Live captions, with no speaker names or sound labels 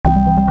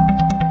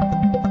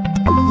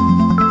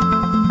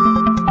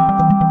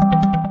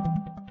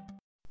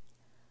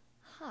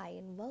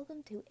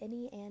to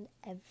any and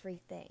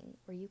everything,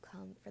 where you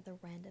come for the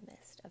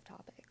randomest of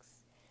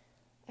topics.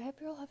 I hope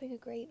you're all having a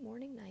great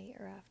morning, night,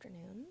 or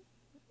afternoon.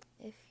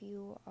 If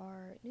you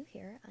are new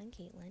here, I'm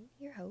Katelyn,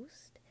 your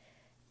host,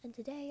 and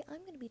today I'm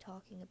going to be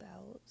talking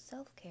about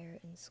self-care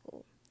in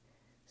school.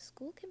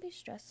 School can be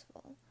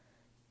stressful,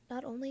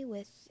 not only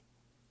with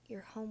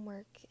your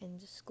homework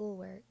and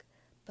schoolwork,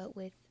 but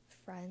with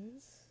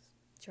friends,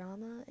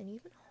 drama, and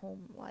even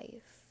home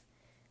life.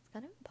 It's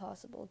kind of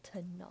impossible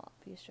to not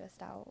be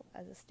stressed out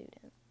as a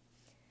student.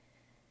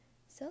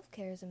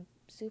 Self-care is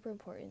super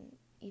important,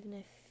 even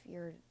if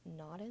you're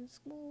not in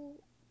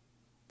school,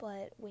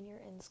 but when you're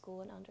in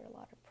school and under a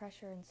lot of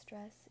pressure and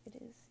stress, it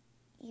is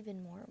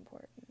even more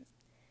important.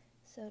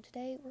 So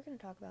today, we're going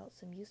to talk about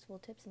some useful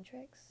tips and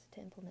tricks to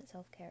implement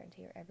self-care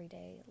into your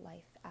everyday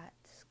life at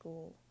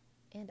school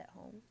and at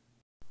home.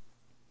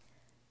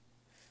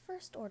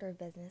 First order of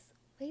business,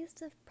 ways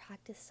to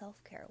practice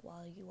self-care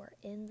while you are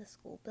in the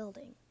school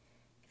building.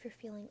 If you're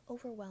feeling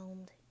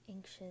overwhelmed,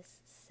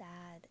 anxious,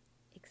 sad,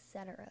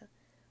 etc.,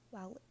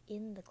 while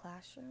in the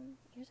classroom,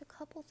 here's a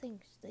couple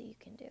things that you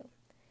can do.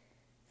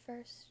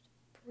 First,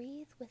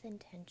 breathe with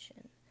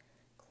intention.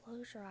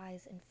 Close your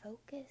eyes and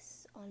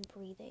focus on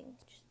breathing.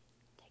 Just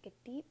take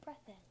a deep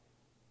breath in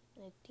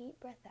and a deep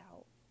breath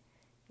out,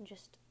 and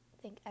just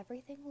think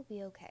everything will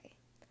be okay.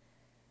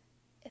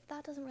 If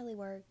that doesn't really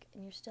work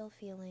and you're still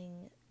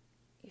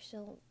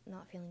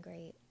not feeling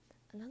great,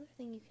 another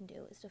thing you can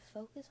do is to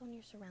focus on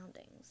your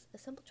surroundings. A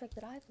simple trick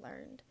that I've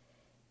learned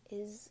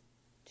is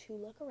to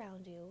look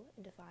around you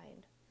and to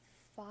find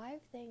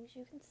 5 things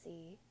you can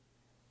see,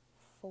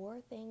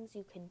 4 things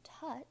you can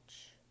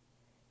touch,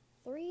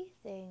 3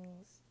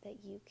 things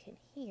that you can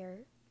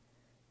hear,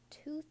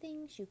 2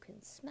 things you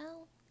can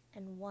smell,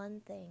 and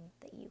 1 thing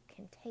that you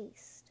can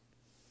taste.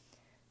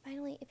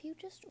 Finally, if you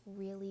just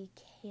really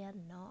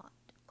cannot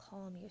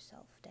calm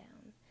yourself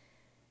down,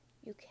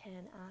 you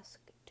can ask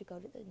to go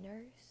to the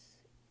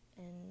nurse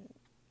and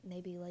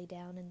maybe lay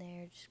down in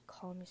there, just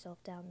calm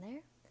yourself down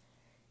there.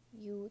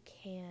 You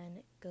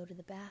can go to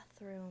the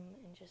bathroom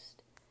and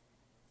just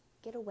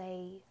get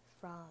away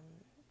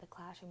from the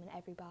classroom and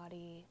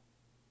everybody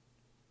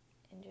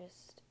and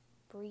just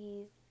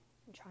breathe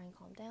and try and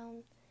calm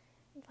down.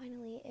 And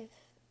finally, if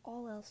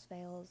all else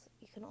fails,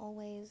 you can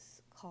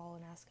always call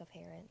and ask a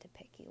parent to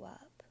pick you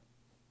up.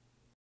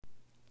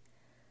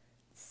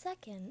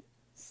 Second,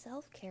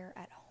 self-care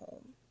at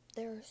home.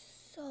 There are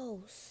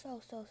so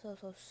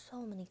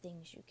many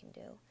things you can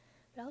do,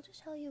 but I'll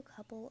just tell you a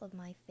couple of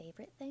my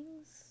favorite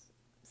things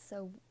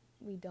so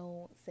we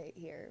don't sit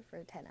here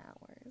for 10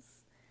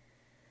 hours.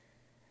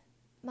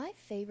 My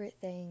favorite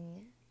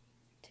thing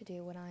to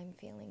do when I'm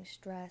feeling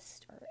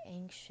stressed or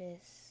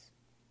anxious,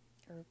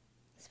 or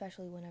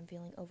especially when I'm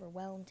feeling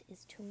overwhelmed,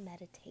 is to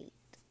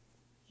meditate.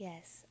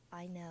 Yes,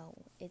 I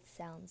know, it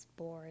sounds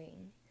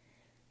boring,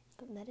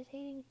 but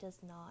meditating does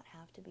not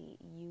have to be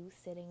you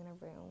sitting in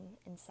a room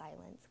in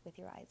silence with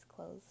your eyes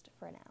closed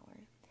for an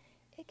hour.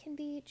 It can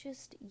be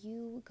just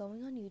you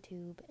going on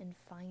YouTube and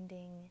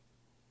finding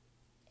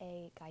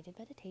a guided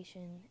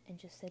meditation and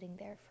just sitting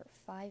there for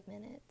 5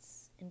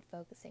 minutes and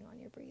focusing on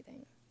your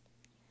breathing.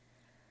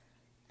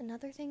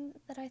 Another thing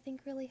that I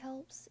think really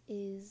helps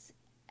is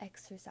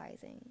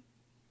exercising.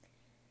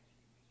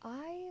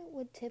 I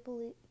would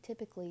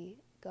typically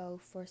go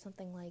for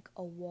something like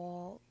a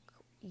walk,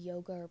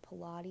 yoga, or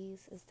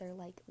Pilates, as they're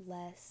like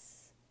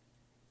less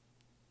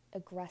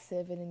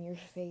aggressive and in your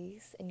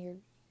face, and you're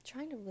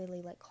trying to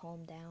really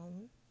calm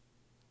down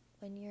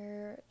when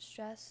you're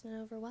stressed and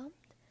overwhelmed.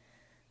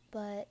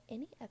 But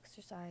any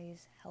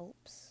exercise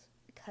helps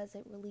because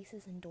it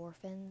releases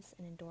endorphins,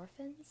 and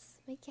endorphins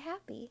make you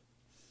happy.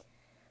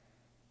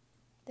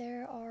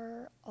 There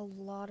are a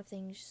lot of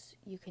things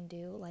you can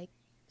do,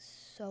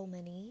 so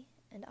many,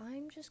 and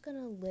I'm just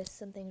gonna list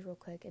some things real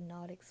quick and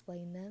not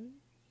explain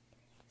them.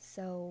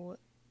 So,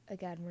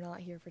 again, we're not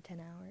here for 10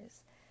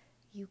 hours.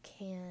 You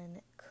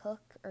can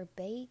cook or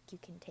bake, you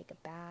can take a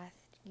bath,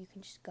 you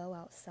can just go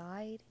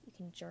outside, you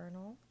can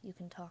journal, you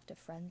can talk to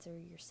friends or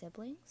your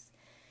siblings,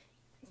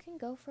 you can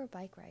go for a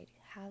bike ride,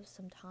 have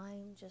some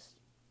time just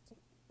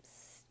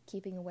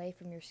keeping away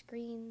from your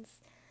screens,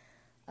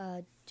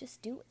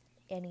 just do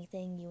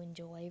anything you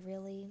enjoy,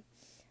 really.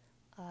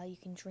 You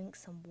can drink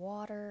some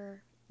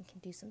water, you can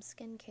do some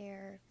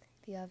skincare.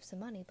 If you have some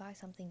money, buy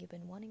something you've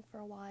been wanting for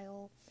a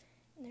while.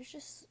 And there's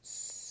just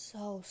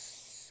so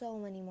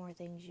many more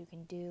things you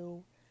can do.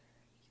 You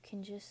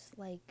can just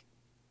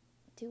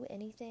do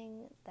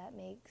anything that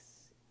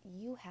makes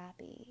you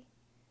happy,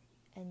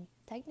 and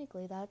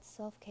technically that's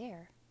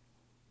self-care.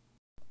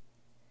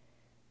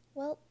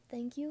 Well,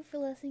 thank you for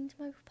listening to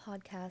my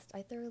podcast.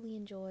 I thoroughly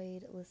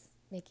enjoyed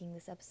making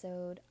this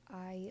episode.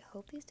 I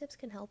hope these tips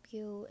can help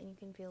you and you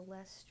can feel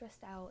less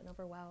stressed out and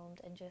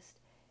overwhelmed and just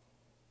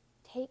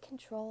take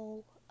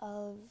control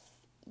of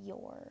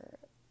your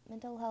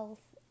mental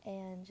health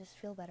and just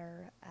feel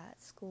better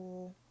at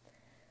school.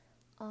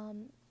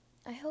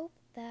 I hope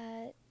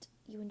that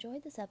you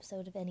enjoyed this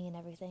episode of Any and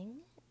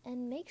Everything,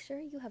 and make sure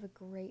you have a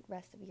great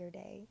rest of your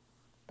day.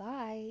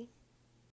 Bye!